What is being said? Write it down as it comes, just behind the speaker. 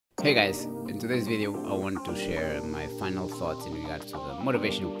Hey guys, in today's video I want to share my final thoughts in regards to the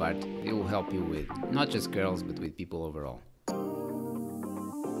motivational part. It will help you with not just girls but with people overall.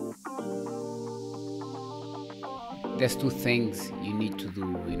 There's two things you need to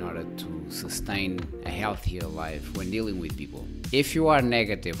do in order to sustain a healthier life when dealing with people. If you are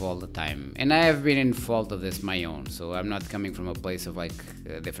negative all the time, and I have been in fault of this my own, so I'm not coming from a place of like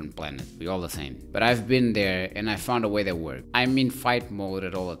a different planet, we're all the same. But I've been there and I found a way that works. I'm in fight mode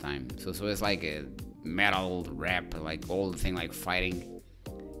at all the time. So it's like a metal rap, like all the thing like fighting.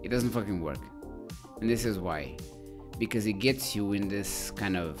 It doesn't fucking work. And this is why. Because it gets you in this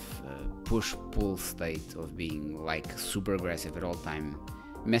kind of push-pull state of being like super aggressive at all time.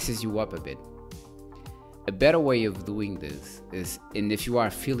 Messes you up a bit. A better way of doing this is, and if you are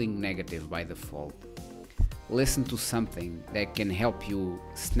feeling negative by default, listen to something that can help you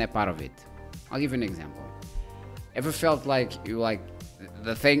snap out of it. I'll give you an example. Ever felt like you like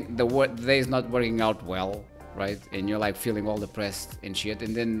the day is not working out well, right? And you're like feeling all depressed and shit,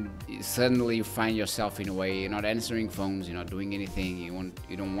 and then suddenly you find yourself in a way you're not answering phones, you're not doing anything,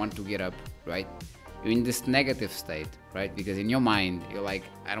 you don't want to get up, right? You're in this negative state, right? Because in your mind you're like,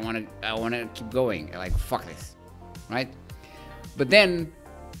 I want to keep going. You're like, fuck this, right? But then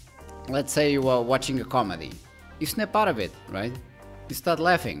let's say you are watching a comedy, you snap out of it, right? You start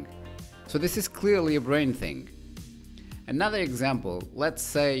laughing. So this is clearly a brain thing. Another example, let's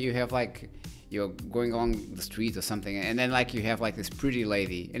say you have like, you're going along the street or something, and then like you have like this pretty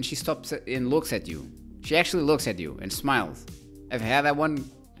lady and she stops and looks at you. She actually looks at you and smiles. I've had that one.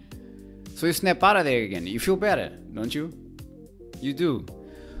 So you snap out of there again. You feel better, don't you? You do.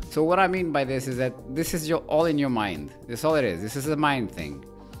 So what I mean by this is that this is all in your mind. That's all it is. This is a mind thing.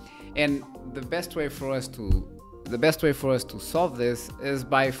 And the best way for us to solve this is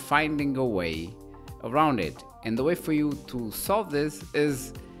by finding a way around it. And the way for you to solve this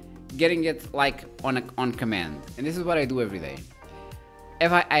is getting it like on command. And this is what I do every day.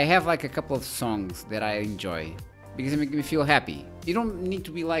 If I have like a couple of songs that I enjoy because they make me feel happy. You don't need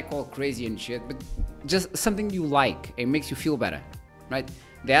to be like all crazy and shit, but just something you like. It makes you feel better, right?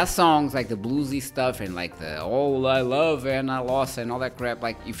 There are songs like the bluesy stuff and like the oh I love and I lost and all that crap,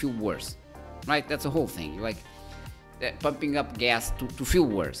 like you feel worse, right? That's the whole thing. You like pumping up gas to feel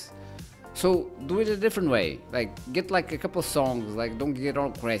worse. So do it a different way. Like get like a couple of songs, like don't get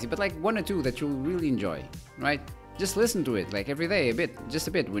all crazy, but like one or two that you really enjoy, right? Just listen to it like every day a bit, just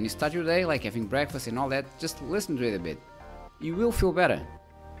a bit. When you start your day, like having breakfast and all that, just listen to it a bit. You will feel better,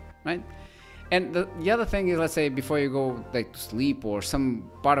 right? And the other thing is, let's say before you go like to sleep or some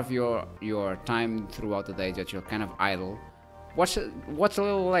part of your time throughout the day that you're kind of idle, watch a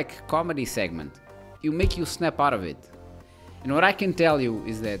little like comedy segment. It'll make you snap out of it. And what I can tell you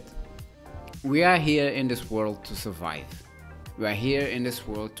is that we are here in this world to survive. We are here in this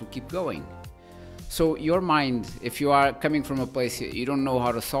world to keep going. So your mind, if you are coming from a place you don't know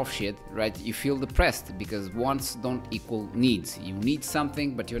how to solve shit, right? You feel depressed because wants don't equal needs. You need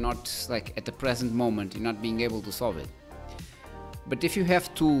something, but you're not like at the present moment, you're not being able to solve it. But if you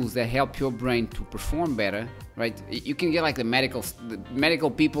have tools that help your brain to perform better, right? You can get like the medical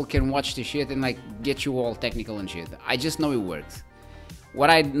people can watch the shit and like get you all technical and shit. I just know it works. What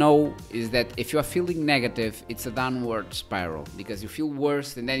I know is that if you're feeling negative, it's a downward spiral because you feel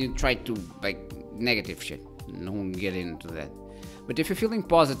worse and then you try to like negative shit. No one get into that. But if you're feeling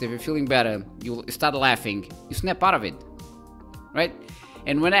positive, you're feeling better, you start laughing, you snap out of it, right?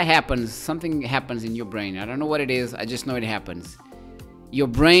 And when that happens, something happens in your brain. I don't know what it is, I just know it happens. Your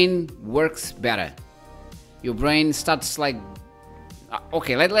brain works better. Your brain starts like,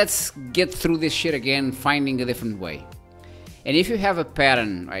 okay, let's get through this shit again, finding a different way. And if you have a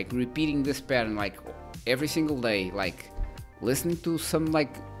pattern, like repeating this pattern like every single day, like listening to some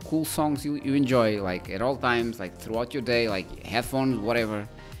like cool songs you enjoy like at all times, like throughout your day, like headphones, whatever.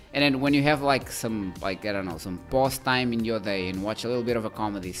 And then when you have like some like, I don't know, some pause time in your day and watch a little bit of a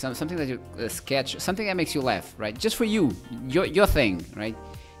comedy, something that you sketch, something that makes you laugh, right? Just for you, your thing, right?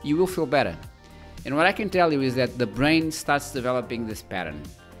 You will feel better. And what I can tell you is that the brain starts developing this pattern.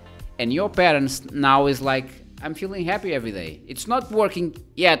 And your pattern now is like, I'm feeling happy every day. It's not working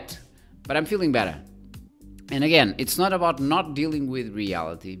yet, but I'm feeling better. And again, it's not about not dealing with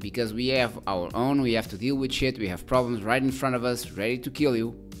reality because we have our own, we have to deal with shit, we have problems right in front of us, ready to kill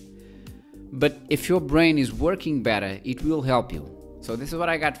you. But if your brain is working better, it will help you. So this is what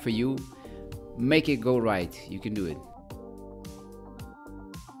I got for you. Make it go right. You can do it.